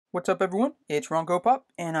What's up everyone, it's Ronco Pop,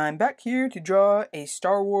 and I'm back here to draw a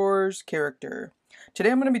Star Wars character.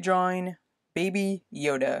 Today I'm going to be drawing Baby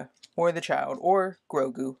Yoda, or the child, or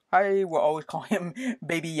Grogu. I will always call him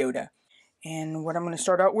Baby Yoda. And what I'm going to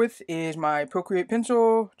start out with is my Procreate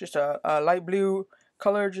pencil, just a light blue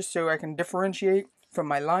color, just so I can differentiate from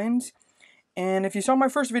my lines. And if you saw my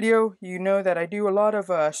first video, you know that I do a lot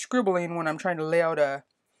of scribbling when I'm trying to lay out a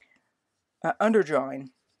underdrawing.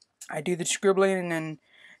 I do the scribbling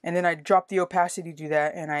and then I drop the opacity to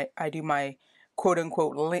that, and I do my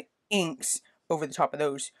quote-unquote inks over the top of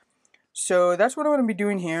those. So that's what I'm going to be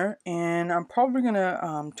doing here, and I'm probably going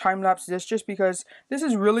to time-lapse this just because this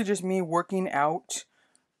is really just me working out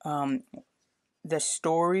the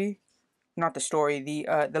story, not the story,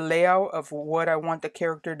 the layout of what I want the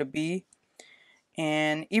character to be.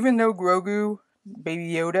 And even though Grogu,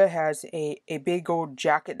 Baby Yoda, has a big old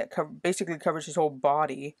jacket that basically covers his whole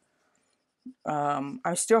body, you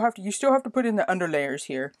still have to put in the underlayers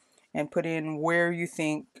here and put in where you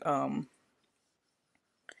think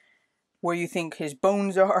his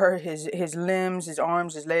bones are, his limbs, his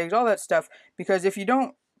arms, his legs, all that stuff. Because if you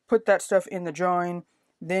don't put that stuff in the drawing,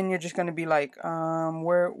 then you're just going to be like,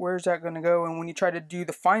 where's that going to go? And when you try to do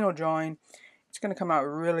the final drawing, it's going to come out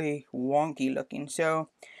really wonky looking. So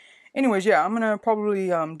anyways, yeah, I'm going to probably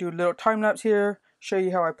do a little time lapse here, show you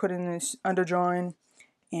how I put in this under drawing,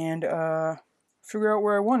 and figure out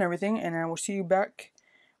where I want everything, and I will see you back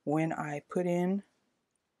when I put in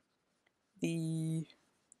the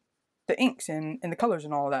inks and the colors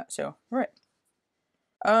and all of that. So, alright.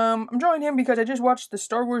 I'm drawing him because I just watched the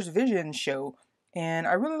Star Wars Vision show, and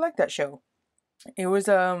I really liked that show. It was,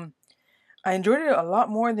 I enjoyed it a lot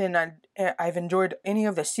more than I've enjoyed any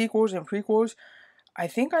of the sequels and prequels. I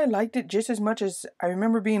think I liked it just as much as I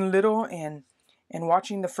remember being little and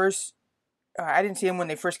watching the first. I didn't see them when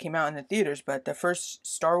they first came out in the theaters, but the first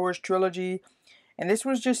Star Wars trilogy, and this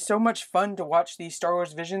was just so much fun to watch these Star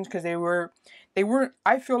Wars Visions because they weren't.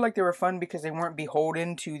 I feel like they were fun because they weren't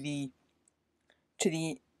beholden to the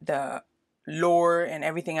lore and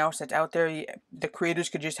everything else that's out there. The creators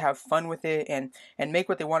could just have fun with it and make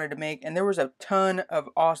what they wanted to make, and there was a ton of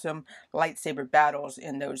awesome lightsaber battles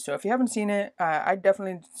in those. So if you haven't seen it, I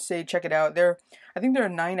definitely say check it out. I think there are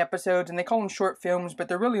 9 episodes, and they call them short films, but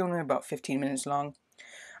they're really only about 15 minutes long.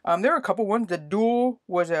 There are a couple ones. The Duel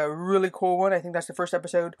was a really cool one. I think that's the first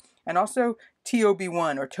episode. And also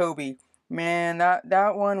TOB1, or Toby. Man,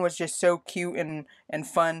 that one was just so cute and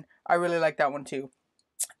fun. I really like that one too.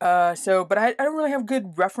 But I don't really have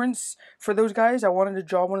good reference for those guys. I wanted to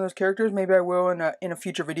draw one of those characters. Maybe I will in a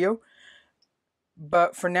future video.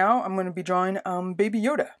 But for now, I'm going to be drawing Baby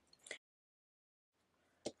Yoda.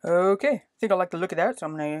 Okay, I think I like the look of that, so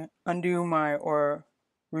I'm going to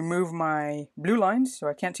remove my blue lines so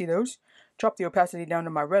I can't see those. Drop the opacity down to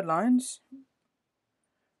my red lines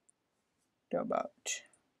to about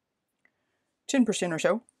 10% or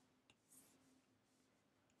so.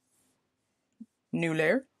 New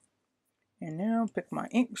layer. And now pick my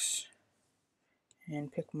inks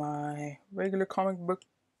and pick my regular comic book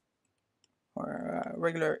or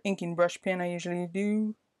regular inking brush pen I usually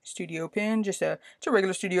do. Studio pen, it's a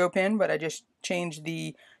regular studio pen, but I just changed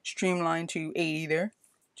the streamline to 80 there,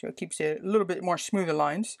 so it keeps it a little bit more smoother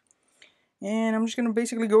lines. And I'm just going to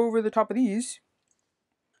basically go over the top of these.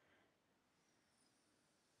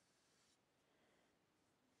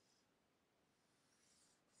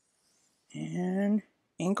 And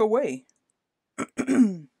ink away.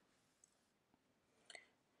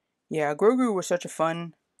 Yeah, Grogu was such a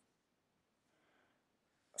fun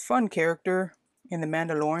character in The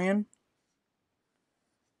Mandalorian.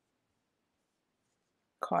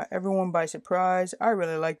 Caught everyone by surprise. I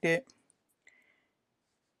really liked it.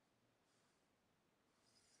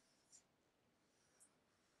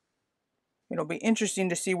 It'll be interesting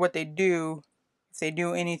to see what they do, if they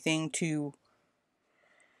do anything to,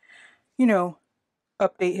 you know,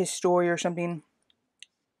 update his story or something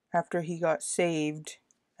after he got saved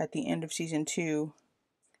at the end of season 2.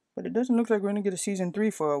 But it doesn't look like we're going to get a season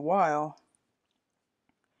 3 for a while.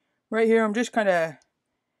 Right here, I'm just kind of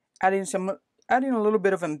adding a little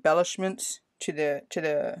bit of embellishments to the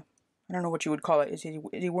I don't know what you would call it. Is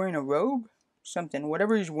he wearing a robe? Something,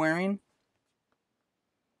 whatever he's wearing.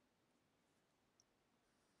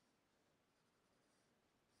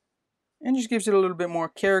 And just gives it a little bit more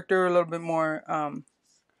character, a little bit more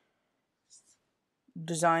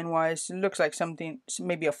design-wise. It looks like something,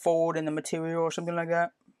 maybe a fold in the material or something like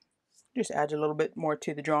that. Just adds a little bit more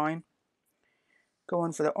to the drawing.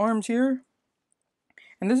 Going for the arms here.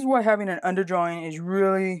 And this is why having an underdrawing is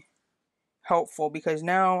really helpful because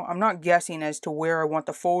now I'm not guessing as to where I want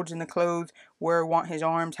the folds in the clothes, where I want his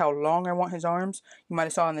arms, how long I want his arms. You might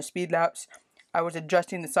have saw in the speed lapse, I was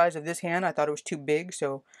adjusting the size of this hand. I thought it was too big,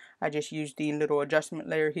 so I just used the little adjustment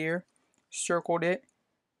layer here, circled it.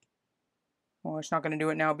 Well, it's not going to do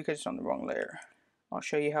it now because it's on the wrong layer. I'll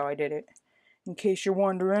show you how I did it. In case you're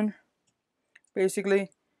wondering,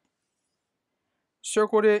 basically,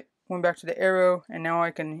 circled it, went back to the arrow, and now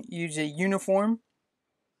I can use a uniform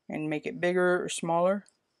and make it bigger or smaller.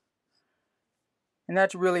 And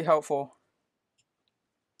that's really helpful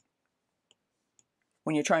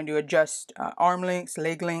when you're trying to adjust arm lengths,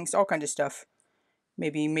 leg lengths, all kinds of stuff.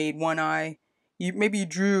 Maybe you made one eye, maybe you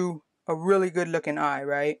drew a really good looking eye,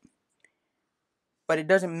 right? But it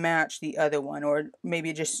doesn't match the other one, or maybe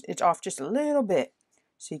it's off just a little bit.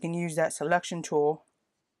 So you can use that selection tool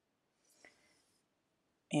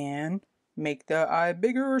and make the eye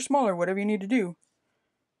bigger or smaller, whatever you need to do.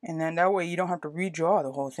 And then that way you don't have to redraw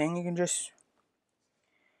the whole thing. You can just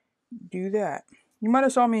do that. You might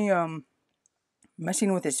have saw me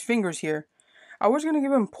messing with his fingers here. I was going to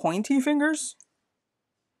give him pointy fingers.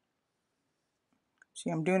 See,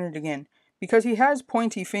 I'm doing it again. Because he has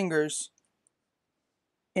pointy fingers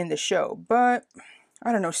in the show. But,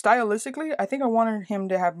 I don't know, stylistically, I think I wanted him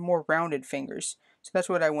to have more rounded fingers. So that's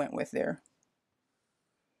what I went with there.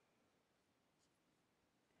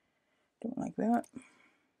 Don't like that.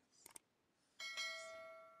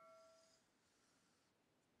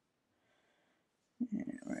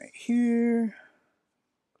 And right here.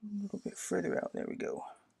 A little bit further out. There we go.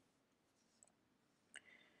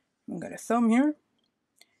 I've got a thumb here.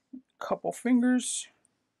 Couple fingers.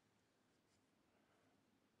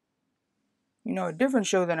 You know, a different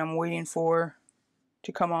show that I'm waiting for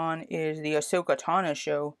to come on is the Ahsoka Tano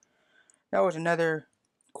show. That was another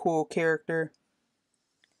cool character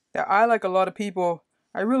that I, like a lot of people,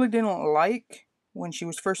 I really didn't like when she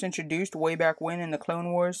was first introduced way back when in the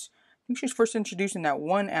Clone Wars. I think she was first introduced in that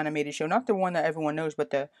one animated show, not the one that everyone knows, but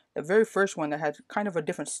the very first one that had kind of a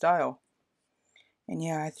different style. And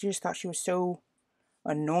yeah, I just thought she was so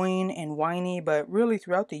annoying and whiny, but really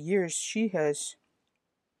throughout the years she has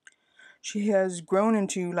grown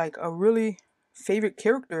into like a really favorite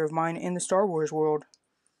character of mine in the Star Wars world.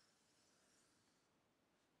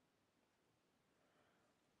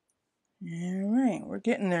 Alright, we're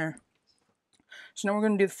getting there. So now we're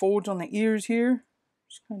going to do the folds on the ears here.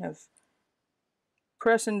 Just kind of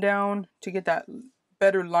pressing down to get that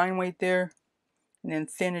better line weight there. And then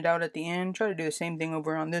thin it out at the end. Try to do the same thing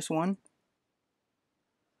over on this one.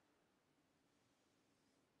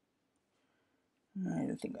 I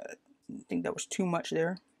don't think that was too much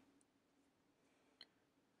there.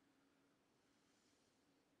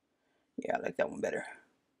 Yeah, I like that one better.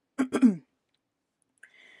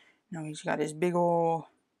 Now he's got his big old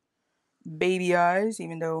baby eyes,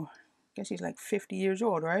 even though I guess he's like 50 years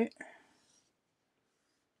old, right?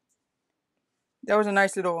 That was a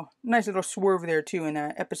nice little swerve there too in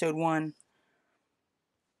episode 1.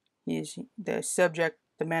 The subject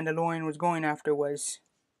the Mandalorian was going after was,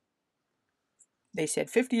 they said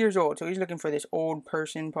 50 years old, so he's looking for this old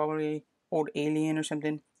person, probably old alien or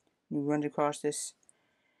something. He runs across this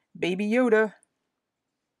Baby Yoda.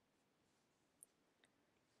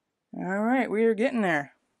 Alright, we are getting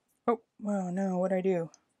there. Oh, well, no, what'd I do?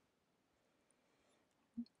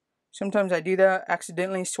 Sometimes I do that,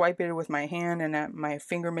 accidentally swipe it with my hand, and my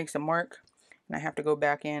finger makes a mark, and I have to go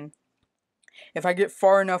back in. If I get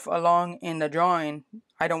far enough along in the drawing,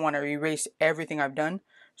 I don't want to erase everything I've done,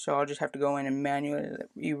 so I'll just have to go in and manually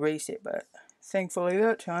erase it, but thankfully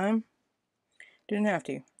that time, didn't have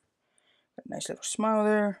to. Got a nice little smile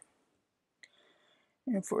there.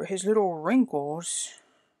 And for his little wrinkles,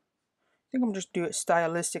 I think I'm just do it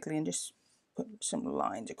stylistically and just put some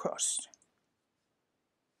lines across.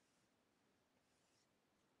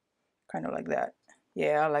 Kind of like that.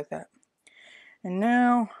 Yeah, I like that. And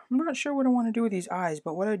now, I'm not sure what I want to do with these eyes,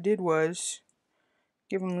 but what I did was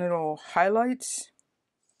give them little highlights.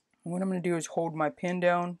 And what I'm going to do is hold my pen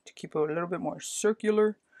down to keep it a little bit more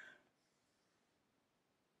circular.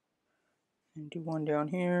 And do one down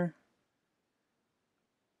here.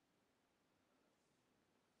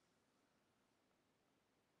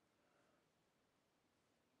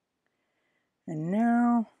 And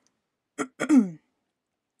now,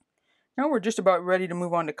 now we're just about ready to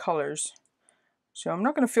move on to colors. So I'm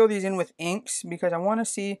not going to fill these in with inks because I want to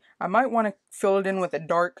see, I might want to fill it in with a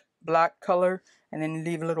dark black color and then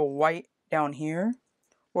leave a little white down here.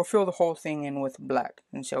 Or fill the whole thing in with black.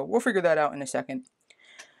 And so we'll figure that out in a second.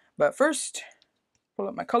 But first, pull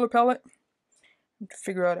up my color palette. To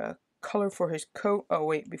figure out a color for his coat. Oh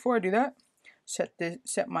wait, before I do that, I'm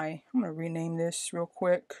gonna rename this real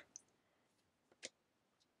quick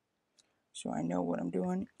so I know what I'm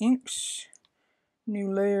doing. Inks,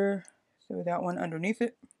 new layer, throw that one underneath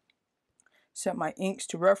it. Set my inks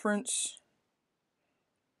to reference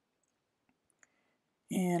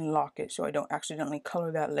and lock it so I don't accidentally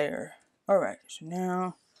color that layer. Alright, so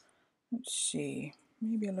now let's see,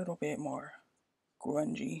 maybe a little bit more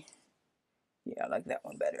grungy. Yeah, I like that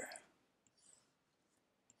one better.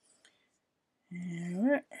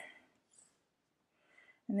 Alright.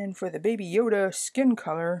 And then for the Baby Yoda skin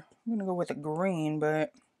color, I'm gonna go with a green,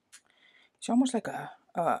 but it's almost like a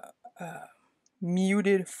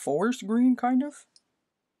muted forest green, kind of.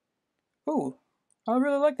 Ooh, I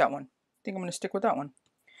really like that one. I think I'm gonna stick with that one.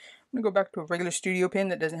 I'm gonna go back to a regular studio pen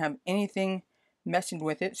that doesn't have anything messing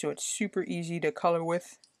with it, so it's super easy to color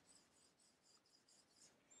with.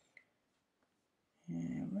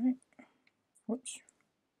 Alright. Whoops.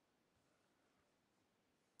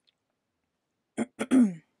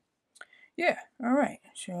 Yeah, alright.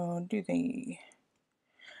 So do the...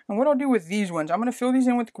 And what I'll do with these ones, I'm going to fill these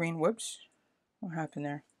in with green. Whoops. What happened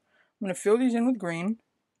there? I'm going to fill these in with green.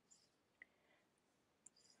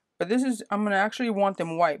 But this is, I'm going to actually want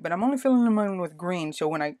them white, but I'm only filling them in with green. So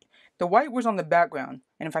when the white was on the background,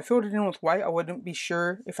 and if I filled it in with white, I wouldn't be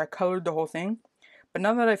sure if I colored the whole thing. But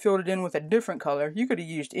now that I filled it in with a different color, you could have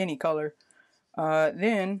used any color,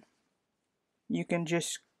 then you can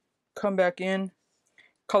just come back in,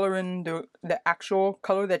 color in the actual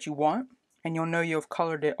color that you want, and you'll know you've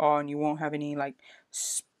colored it all, and you won't have any like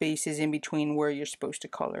spaces in between where you're supposed to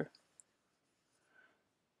color.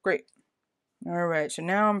 Great. Alright, so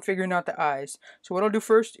now I'm figuring out the eyes. So what I'll do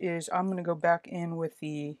first is I'm going to go back in with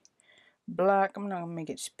the black. I'm not going to make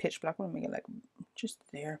it pitch black. I'm going to make it like just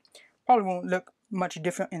there. Probably won't look much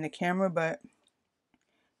different in the camera, but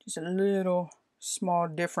just a little small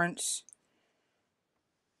difference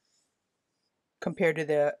compared to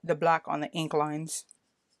the black on the ink lines.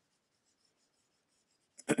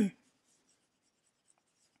 I'm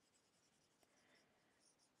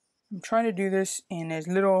trying to do this in as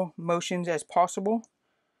little motions as possible,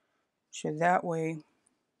 so that way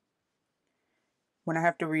when I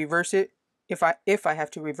have to reverse it, if I have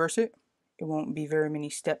to reverse it, it won't be very many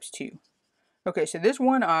steps too. Okay, so this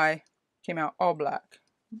one eye came out all black.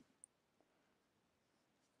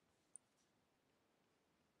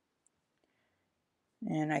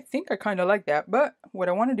 And I think I kind of like that, but what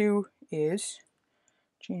I want to do is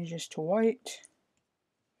change this to white.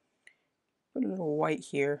 Put a little white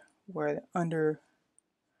here where the under,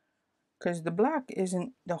 because the black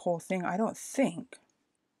isn't the whole thing, I don't think.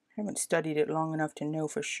 I haven't studied it long enough to know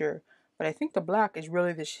for sure, but I think the black is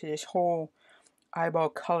really this whole eyeball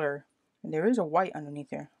color. And there is a white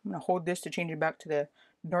underneath there. I'm going to hold this to change it back to the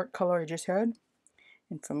dark color I just had.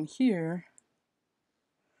 And from here,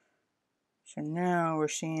 so now we're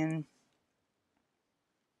seeing,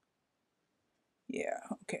 yeah,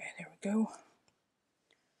 okay, there we go.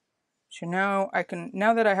 So now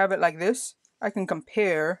now that I have it like this, I can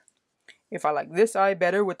compare if I like this eye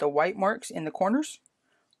better with the white marks in the corners,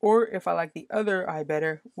 or if I like the other eye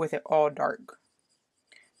better with it all dark.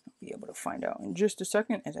 I'll be able to find out in just a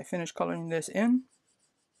second as I finish coloring this in.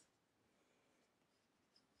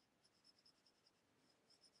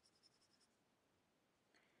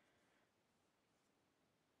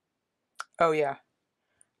 Oh yeah.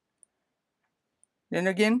 Then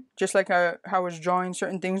again, just like how I was drawing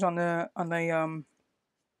certain things on the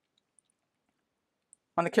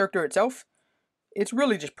character itself, it's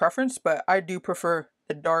really just preference, but I do prefer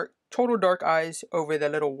the total dark eyes over the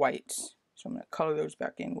little whites. So I'm going to color those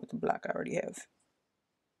back in with the black I already have.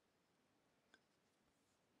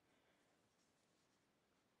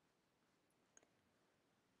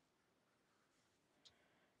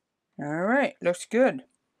 Alright, looks good.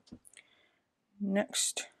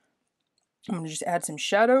 Next, I'm going to just add some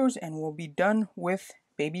shadows and we'll be done with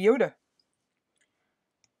Baby Yoda.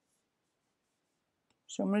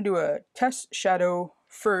 So I'm going to do a test shadow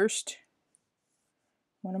first.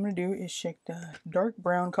 What I'm going to do is shake the dark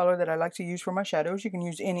brown color that I like to use for my shadows. You can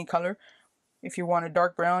use any color. If you want a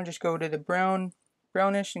dark brown, just go to the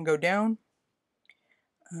brownish and go down.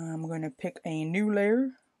 I'm going to pick a new layer.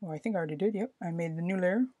 Well, I think I already did. Yep, I made the new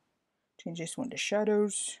layer. Change this one to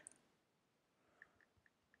shadows.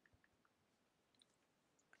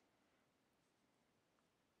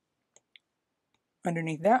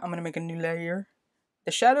 Underneath that, I'm going to make a new layer.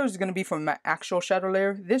 The shadow is going to be for my actual shadow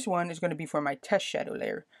layer. This one is going to be for my test shadow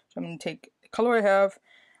layer. So I'm going to take the color I have.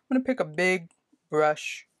 I'm going to pick a big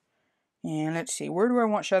brush. And let's see, where do I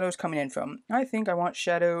want shadows coming in from? I think I want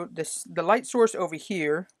the light source over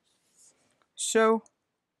here. So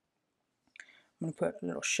I'm going to put a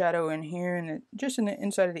little shadow in here, and just in the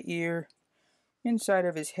inside of the ear, inside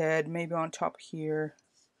of his head, maybe on top here,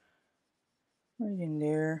 right in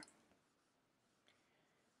there.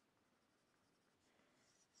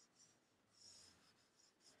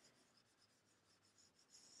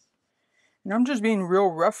 And I'm just being real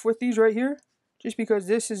rough with these right here, just because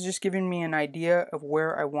this is just giving me an idea of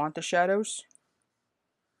where I want the shadows.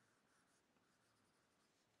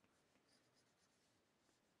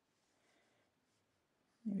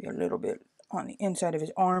 Maybe a little bit on the inside of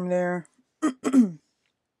his arm there.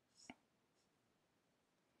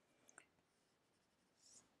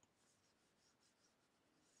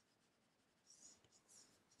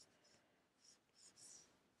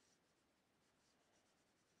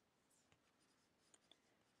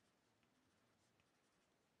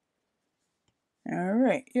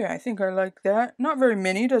 Alright, yeah, I think I like that. Not very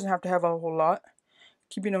many, doesn't have to have a whole lot.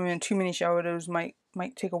 Keeping him in too many shadows might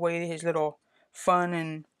take away his little fun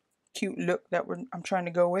and cute look that I'm trying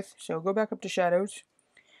to go with. So go back up to shadows.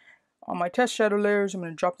 On my test shadow layers, I'm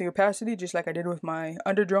going to drop the opacity just like I did with my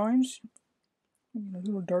underdrawings. A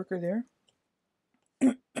little darker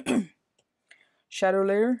there. Shadow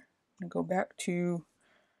layer. I'm going to go back to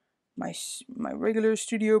my regular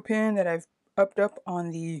studio pen that I've upped up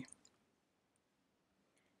on the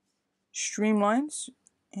streamlines.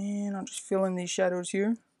 And I'll just fill in these shadows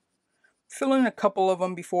here. Fill in a couple of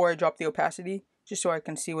them before I drop the opacity, just so I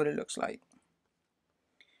can see what it looks like.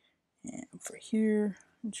 And for here,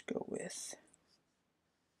 let's go with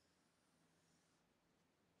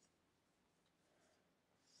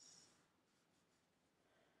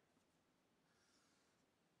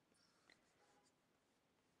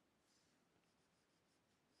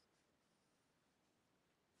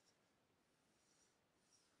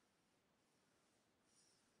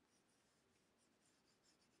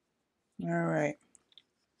alright.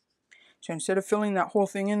 So instead of filling that whole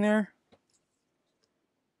thing in there,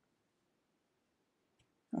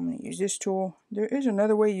 I'm going to use this tool. There is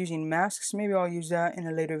another way using masks. Maybe I'll use that in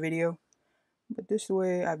a later video. But this is the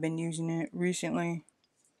way I've been using it recently.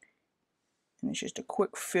 And it's just a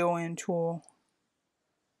quick fill-in tool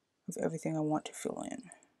of everything I want to fill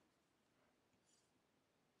in.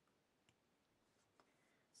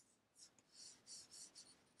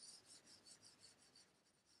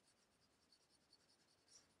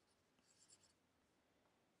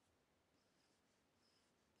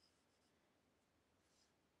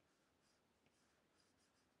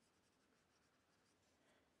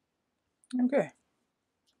 Okay, I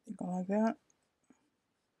think I like that.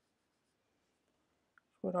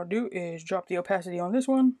 What I'll do is drop the opacity on this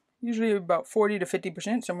one. Usually about 40 to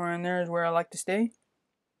 50%, somewhere in there is where I like to stay.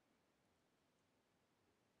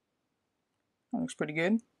 That looks pretty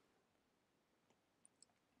good.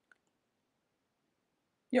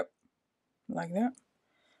 Yep, like that.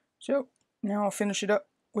 So now I'll finish it up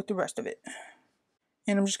with the rest of it.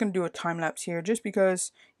 And I'm just going to do a time lapse here just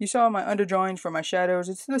because you saw my underdrawings for my shadows.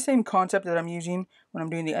 It's the same concept that I'm using when I'm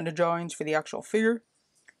doing the underdrawings for the actual figure.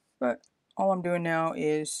 But all I'm doing now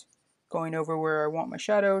is going over where I want my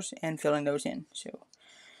shadows and filling those in. So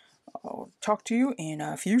I'll talk to you in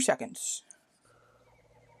a few seconds.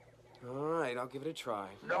 Alright, I'll give it a try.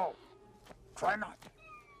 No, try not.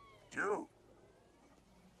 Do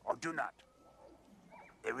or do not.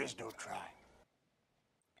 There is no try.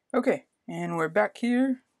 Okay, and we're back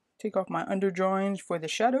here. Take off my underdrawings for the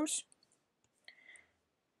shadows.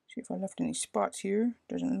 See if I left any spots here.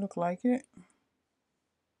 Doesn't look like it.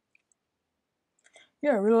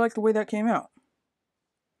 Yeah, I really like the way that came out.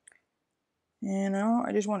 And now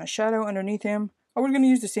I just want a shadow underneath him. I was going to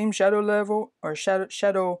use the same shadow level or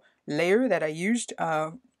shadow layer that I used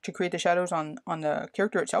to create the shadows on the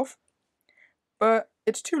character itself. But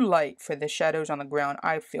it's too light for the shadows on the ground,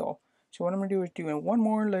 I feel. So what I'm going to do is do one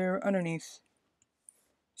more layer underneath.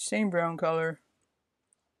 Same brown color.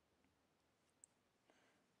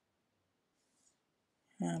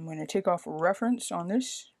 And I'm going to take off reference on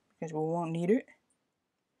this because we won't need it.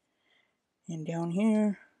 And down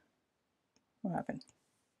here, what happened?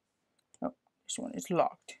 Oh, this one is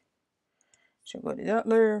locked. So go to that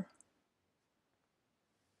layer.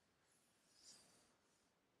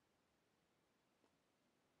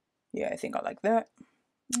 Yeah, I think I like that.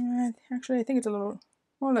 Actually, I think it's a little...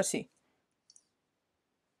 Well, let's see.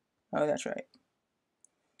 Oh, that's right.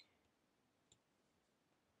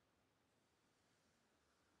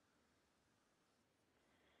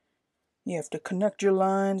 You have to connect your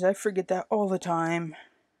lines. I forget that all the time.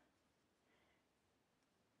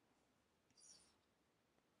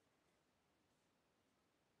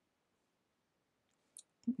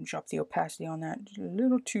 Drop the opacity on that. Just a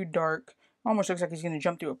little too dark. Almost looks like he's going to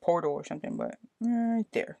jump through a portal or something, but right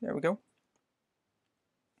there. There we go.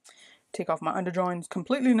 Take off my underdrawings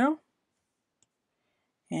completely now.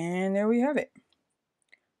 And there we have it.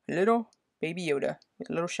 Little Baby Yoda with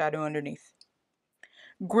a little shadow underneath.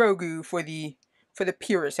 Grogu for the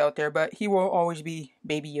purists out there, but he will always be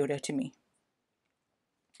Baby Yoda to me.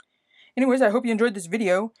 Anyways, I hope you enjoyed this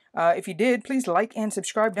video. If you did, please like and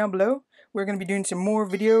subscribe down below. We're going to be doing some more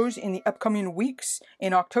videos in the upcoming weeks.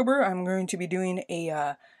 In October, I'm going to be doing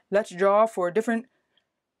a Let's Draw for different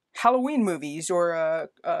Halloween movies, or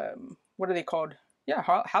what are they called?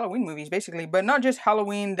 Yeah, Halloween movies, basically. But not just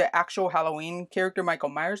Halloween, the actual Halloween character, Michael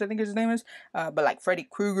Myers, I think his name is. But like Freddy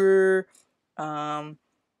Krueger, the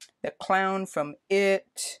clown from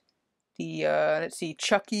It, the, let's see,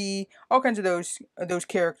 Chucky, all kinds of those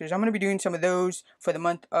characters. I'm going to be doing some of those for the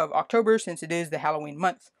month of October, since it is the Halloween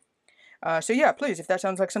month. So yeah, please, if that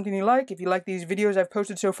sounds like something you like, if you like these videos I've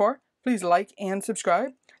posted so far, please like and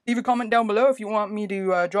subscribe. Leave a comment down below if you want me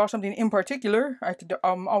to draw something in particular.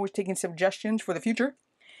 I'm always taking suggestions for the future.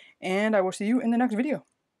 And I will see you in the next video.